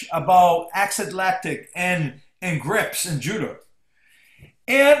research about axis lactic and grips in judo.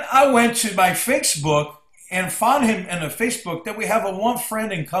 And I went to my Facebook and found him in a Facebook that we have one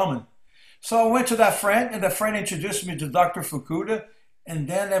friend in common. So I went to that friend, and the friend introduced me to Dr. Fukuda, and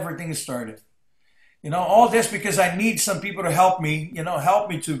then everything started. All this because I need some people to help me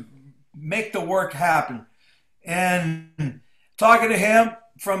to make the work happen. And talking to him,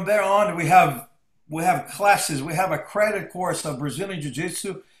 from there on, we have classes. We have a credit course of Brazilian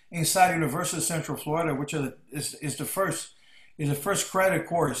Jiu-Jitsu inside University of Central Florida, which is the first credit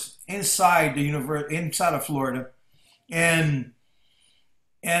course inside inside of Florida. And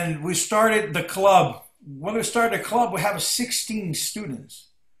we started the club. When we started the club, we have 16 students.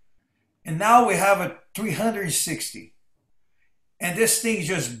 And now we have a 360. And this thing's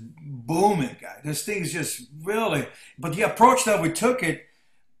just booming, guys. This thing's just really, but the approach that we took it,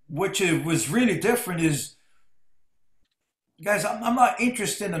 which it was really different, is, guys, I'm not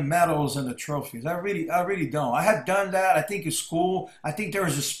interested in the medals and the trophies. I really don't. I had done that. I think it's cool. I think there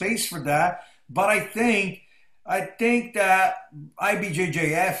is a space for that. But I think that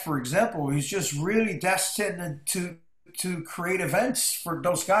IBJJF, for example, is just really destined to create events for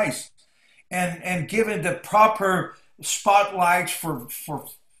those guys, and given the proper spotlights for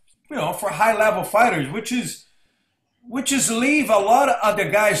high level fighters, which is leave a lot of other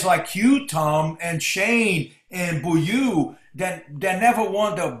guys like you, Tom, and Shane and Buyu that never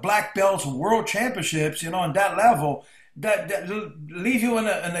won the black belts world championships, on that level, that leave you in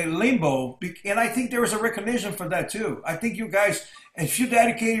a limbo. And I think there is a recognition for that too. I think you guys, if you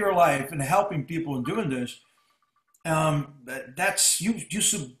dedicate your life in helping people and doing this, that's you're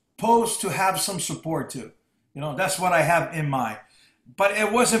supposed to have some support too. That's what I have in mind. But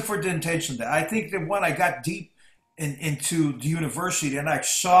it wasn't for the intention that I think that when I got deep into the university and I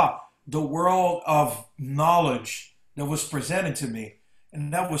saw the world of knowledge that was presented to me,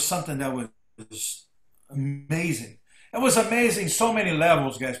 and that was something that was amazing. It was amazing so many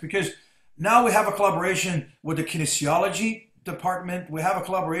levels, guys, because now we have a collaboration with the kinesiology department. We have a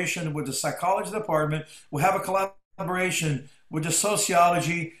collaboration with the psychology department. We have a collaboration with the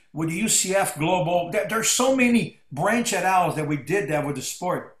sociology, with the UCF Global. There's so many branch outs that we did that with the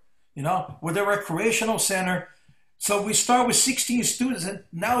sport, with the recreational center. So we start with 16 students, and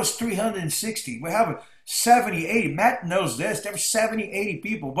now it's 360. We have 70, 80. Matt knows this. There's 70, 80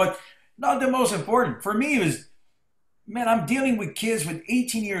 people. But not the most important. For me, is, man, I'm dealing with kids with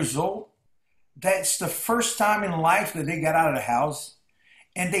 18 years old. That's the first time in life that they get out of the house,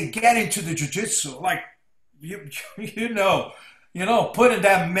 and they get into the jiu-jitsu. Like, putting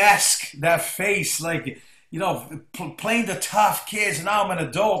that mask, that face, like, playing the tough kids. And now I'm an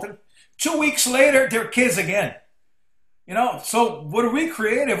adult. And 2 weeks later, they're kids again. So what we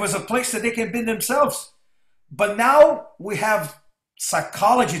created was a place that they can be themselves. But now we have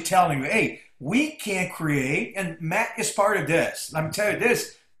psychology telling you, hey, we can create, and Matt is part of this. Let me tell you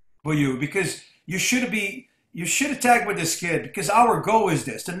this for you, because you should have tagged with this kid, because our goal is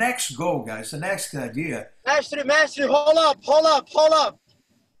this. The next goal, guys, the next idea. Master, hold up.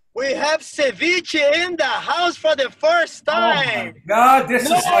 We have ceviche in the house for the first time. Oh my God, this is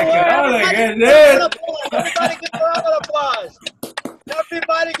like Everybody give a round of applause.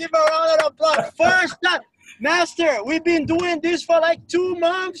 Everybody give a round of applause. First time. Master, we've been doing this for like 2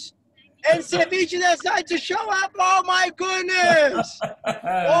 months, and ceviche decided to show up. Oh my goodness.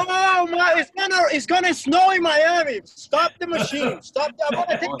 Oh my, it's gonna snow in Miami. Stop the machine. Stop. I'm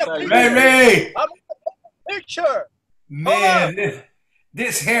gonna take a picture. Ray. I'm gonna take a picture. Man,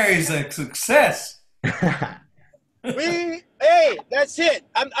 this hair is a success. Hey, that's it.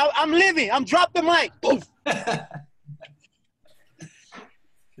 I'm leaving. I'm dropping the mic. Poof.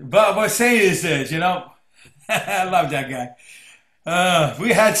 But what I'm saying is this, I love that guy.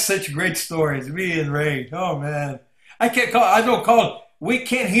 We had such great stories, me and Ray. Oh man, I don't call. We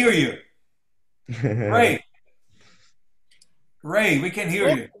can't hear you, Ray. Ray, we can hear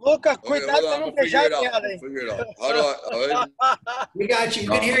you. Luca, Okay, hold on. I'll figure it out. How do I? We got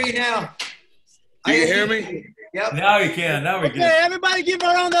you. We can hear you now. You can hear me? Yep. Now you can. Now we Okay, can. everybody give a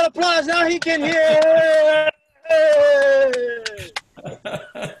round of applause. Now he can hear.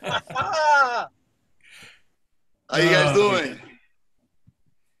 How you guys doing?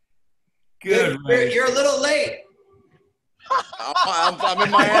 Good. Ray. You're a little late. I'm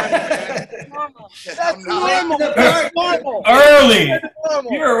in Miami. That's normal. Early.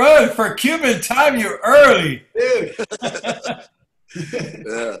 You're early for Cuban time. You're early, Dude.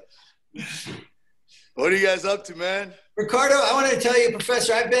 Yeah. What are you guys up to, man? Ricardo, I wanted to tell you,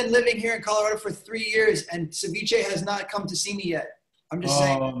 Professor, I've been living here in Colorado for 3 years, and ceviche has not come to see me yet. I'm just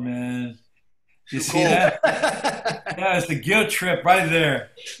saying. Oh man, you see that? Yeah, it's the guilt trip right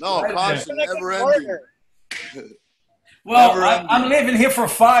there. No, Right constant, never ending. Well, I'm living here for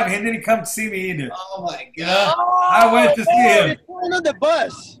 5. He didn't come to see me either. Oh my God. I went to see him. It's going on the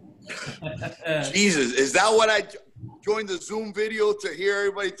bus. Jesus, is that what I joined the Zoom video to hear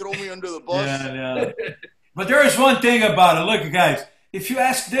everybody throw me under the bus? Yeah. But there is one thing about it. Look, guys, if you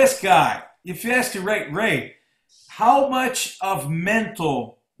ask this guy, if you ask Ray, how much of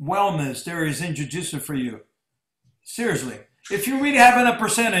mental wellness there is in jiu-jitsu for you? Seriously. If you're really having a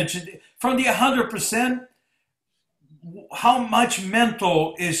percentage, from the 100%, how much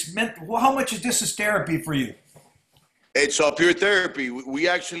how much is this is therapy for you? It's pure therapy. We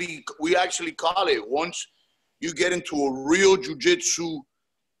actually call it, once you get into a real jiu-jitsu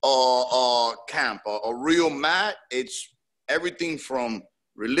camp, a real mat. It's everything from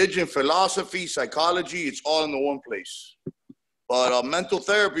religion, philosophy, psychology. It's all in the one place. But mental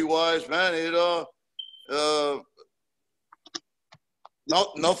therapy wise, man,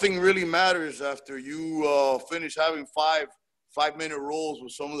 nothing really matters after you finish having 5-minute rolls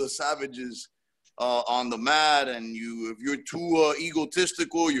with some of the savages on the mat. And if you're too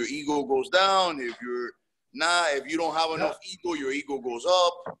egotistical, your ego goes down. If you don't have enough ego, your ego goes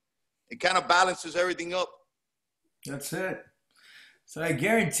up. It kind of balances everything up. That's it. So I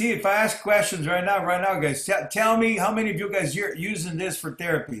guarantee if I ask questions right now, guys, tell me how many of you guys here are using this for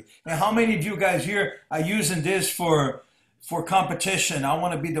therapy, and how many of you guys here are using this for competition. I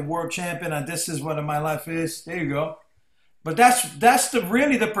want to be the world champion, and this is what my life is. There you go. But that's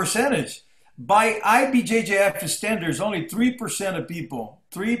really the percentage. By IBJJF standards, only 3% of people,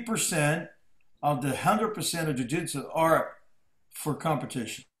 3% of the 100% of jiu-jitsu are for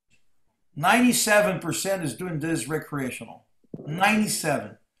competition. 97% is doing this recreational. 97.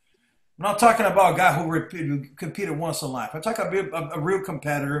 I'm not talking about a guy who competed once in life. I'm talking about a real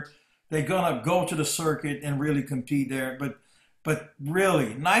competitor. They're gonna go to the circuit and really compete there. But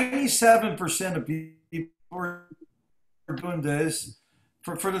really, 97% of people are doing this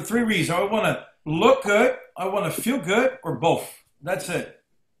for the three reasons. I want to look good, I want to feel good, or both. That's it.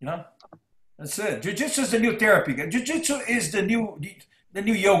 You know, that's it. Jiu-jitsu is the new therapy. Jiu-jitsu is the new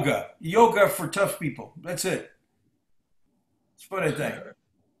yoga. Yoga for tough people. That's it. That's what I think.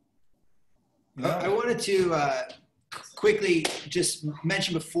 You know? I wanted to quickly just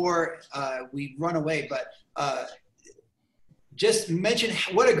mention before we run away, but just mention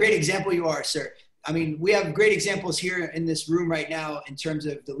what a great example you are, sir. I mean, we have great examples here in this room right now in terms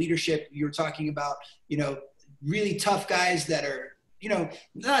of the leadership you were talking about, you know, really tough guys that are, you know,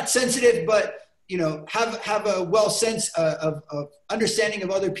 not sensitive, but, you know, have a well sense of understanding of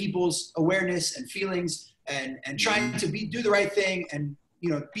other people's awareness and feelings and trying to do the right thing and,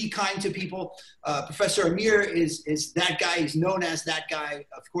 you know, be kind to people. Professor Amir is that guy. He's known as that guy.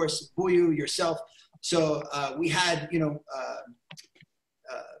 Of course, Buyu, yourself. So we had, you know,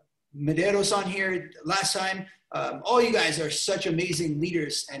 Medeiros on here last time. All you guys are such amazing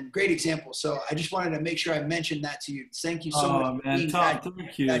leaders and great examples. So I just wanted to make sure I mentioned that to you. Thank you so much for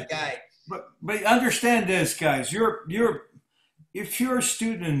being that guy. But understand this, guys. If you're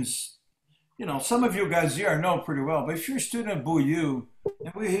students, you know, some of you guys here I know pretty well, but if you're a student of Buyu,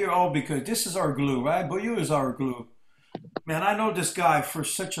 and we're here all because this is our glue, right? Buyu is our glue. Man, I know this guy for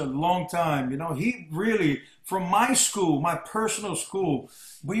such a long time. You know, he really, from my school, my personal school,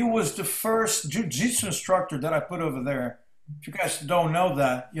 Buyu was the first jiu-jitsu instructor that I put over there. If you guys don't know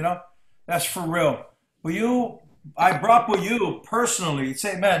that, you know, that's for real. Buyu, I brought Buyu personally.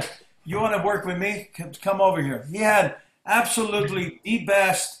 Say, man, you want to work with me? Come over here. He had absolutely the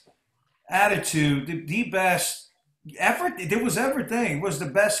best attitude, the best effort. It was everything. It was the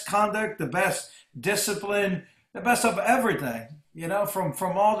best conduct, the best discipline, the best of everything, you know, from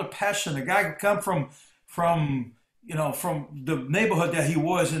all the passion. The guy could come from you know, from the neighborhood that he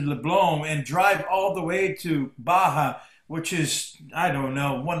was in Leblon and drive all the way to Baja, which is, I don't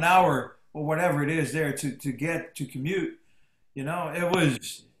know, 1 hour or whatever it is there to get to commute. You know,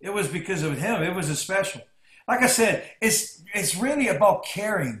 it was because of him. It was a special. Like I said, it's really about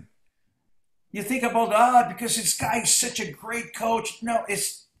caring. You think about, because this guy is such a great coach. No,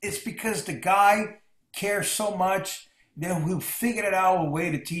 it's because the guy cares so much that he'll figure out a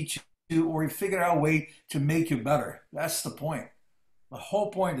way to teach you, or he figured out a way to make you better. That's the point. The whole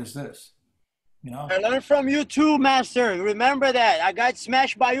point is this. You know? I learned from you too, master. Remember that. I got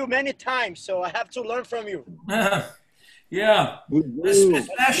smashed by you many times, so I have to learn from you. Yeah.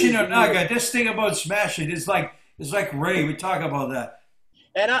 Smashing or not, guys. This thing about smashing is like Ray. We talk about that.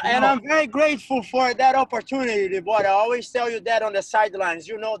 And I'm very grateful for that opportunity, Liborio. I always tell you that on the sidelines.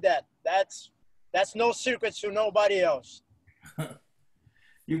 You know that. That's no secret to nobody else.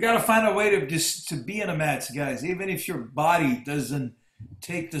 You got to find a way to be in a match, guys, even if your body doesn't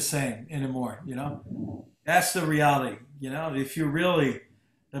take the same anymore, you know? That's the reality, you know? If you really,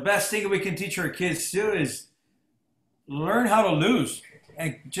 the best thing we can teach our kids too is learn how to lose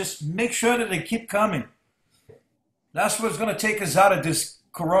and just make sure that they keep coming. That's what's going to take us out of this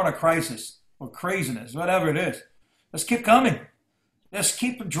corona crisis or craziness, whatever it is. Let's keep coming. Just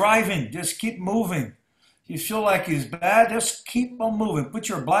keep driving. Just keep moving. You feel like it's bad, just keep on moving. Put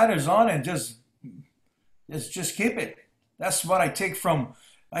your blinders on and just keep it. That's what I take from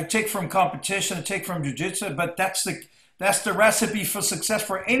competition, I take from jiu-jitsu, but that's the recipe for success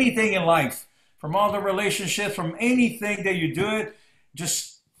for anything in life. From all the relationships, from anything that you do it,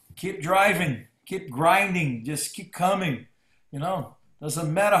 just keep driving, keep grinding, just keep coming. You know,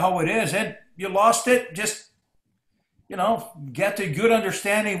 Doesn't matter how it is. And you lost it, just, you know, get a good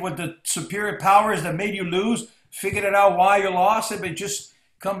understanding with the superior powers that made you lose, figured it out why you lost it, but just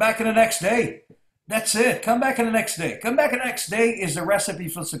come back in the next day. That's it. Come back in the next day. Come back in the next day is the recipe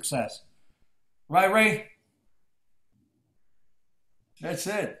for success. Right, Ray? That's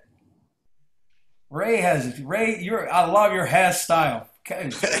it. Ray, I love your hairstyle.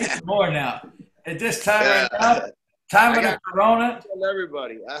 More now. At this time right now, time of the corona. Tell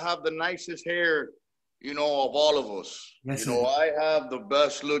everybody, I have the nicest hair, you know, of all of us. Yes, you know, I have the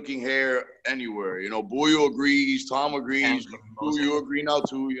best looking hair anywhere. You know, Buyo agrees, Tom agrees, you agree now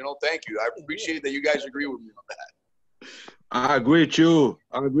too. You know, thank you. I appreciate that you guys agree with me on that. I agree with you.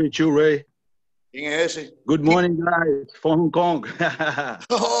 I agree with you, Ray. Good morning, guys, from Hong Kong.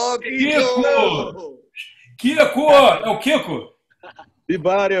 Oh, Kiko! Kiko! Oh, Kiko!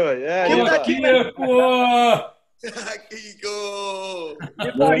 Liborio, yeah. Kiko! Kiko!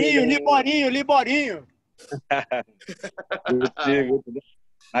 Liborinho.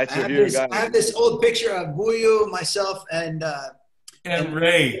 Nice to hear you guys. I have this old picture of Buyo, myself, and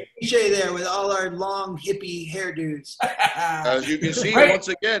Ray. BJ there with all our long hippie hairdos. As you can see, once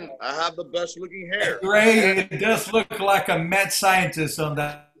again, I have the best looking hair. Ray, it does look like a mad scientist on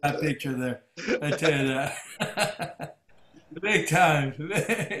that picture there. I tell you that. Big time.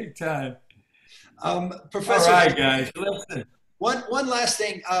 Big time. Professor, all right, guys. Listen. One last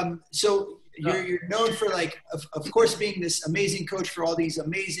thing. So you're known for, like, of course, being this amazing coach for all these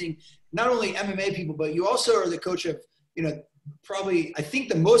amazing, not only MMA people, but you also are the coach of, you know, probably, I think,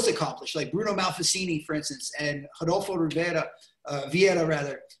 the most accomplished, like Bruno Malfacini, for instance, and Rodolfo Vieira,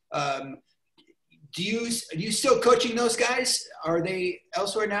 rather. Do you still coaching those guys? Are they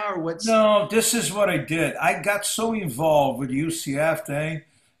elsewhere now, or what's? No, this is what I did. I got so involved with the UCF thing.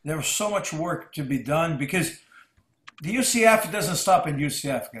 There was so much work to be done because the UCF doesn't stop in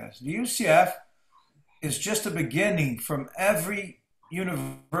UCF, guys. The UCF is just a beginning from every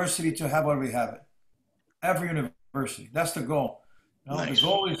university to have what we have it. Every university. That's the goal. You know, nice. The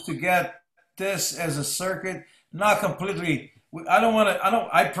goal is to get this as a circuit, not completely.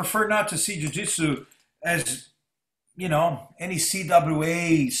 I prefer not to see jiu-jitsu as, you know, any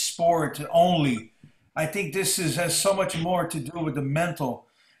CWA sport only. I think this has so much more to do with the mental.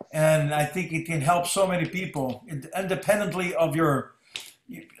 And I think it can help so many people independently of your.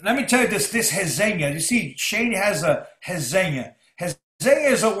 Let me tell you this resenha. You see, Shane has a resenha.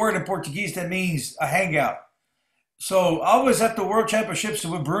 Resenha is a word in Portuguese that means a hangout. So I was at the World Championships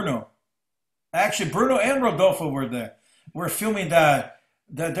with Bruno. Actually, Bruno and Rodolfo were there. We're filming that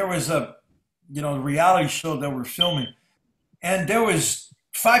there was a, you know, reality show that we're filming. And there was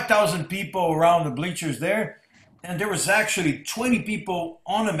 5,000 people around the bleachers there. And there was actually 20 people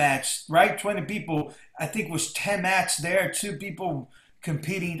on the mats, right? 20 people. I think it was 10 mats there, 2 people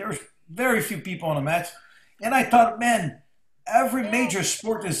competing. There was very few people on the mats. And I thought, man, every major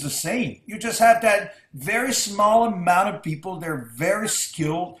sport is the same. You just have that very small amount of people. They're very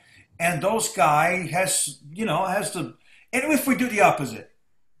skilled. And those guys has to, and if we do the opposite,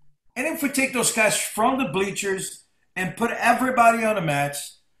 and if we take those guys from the bleachers and put everybody on the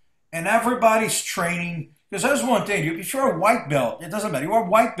mats and everybody's training, because that's one thing. If you're a white belt, it doesn't matter. You're a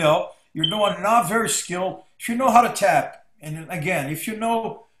white belt. You're not very skilled. If you know how to tap, and again, if you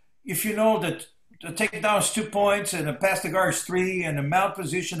know that the takedown is 2 points and the pass to guard is 3 and the mount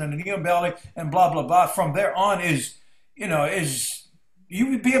position and the knee on belly and blah blah blah. From there on is you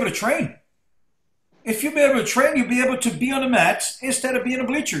would be able to train. If you'd be able to train, you'd be able to be on the mats instead of being in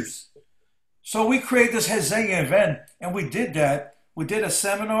the bleachers. So we created this resenha event, and we did that. We did a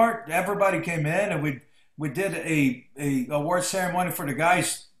seminar. Everybody came in, and we did a award ceremony for the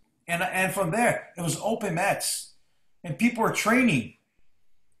guys, and from there it was open mats, and people were training.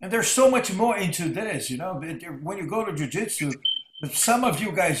 And there's so much more into this, you know. When you go to jiu-jitsu, some of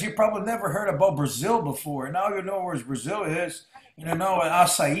you guys, you probably never heard about Brazil before. Now you know where Brazil is. You know what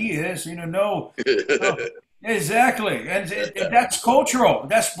acai is. You know exactly. And that's cultural.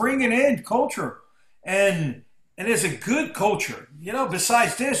 That's bringing in culture. And it's a good culture. You know,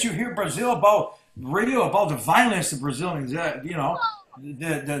 besides this, you hear Brazil about radio, about the violence of Brazilians, you know,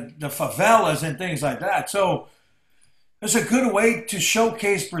 the favelas and things like that. So it's a good way to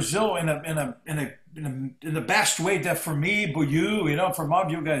showcase Brazil in the best way that for me, but you know, for all of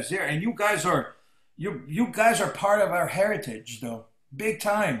you guys there, and you guys are part of our heritage, though, big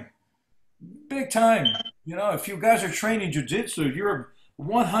time. You know, if you guys are training jiu-jitsu, you're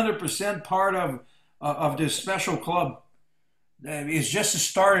 100% part of this special club. It's just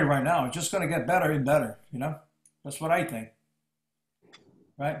started right now. It's just going to get better and better. You know, that's what I think.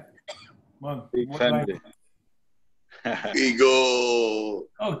 Right? Well, Kiko.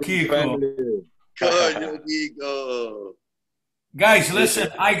 Oh, Kiko. Kiko. Guys, listen,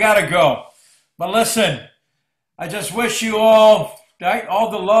 I gotta go. But listen, I just wish you all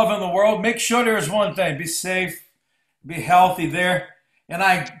the love in the world. Make sure there's one thing. Be safe. Be healthy there. And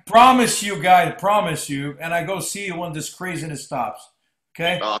I promise you, guys, and I go see you when this craziness stops.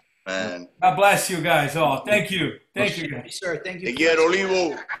 Okay? Oh, man. God bless you guys all. Thank you. Thank you, guys. Sir, thank you. Te quiero,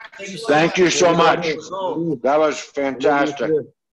 Olivo. Thank you so Thank much. you so much. That was fantastic.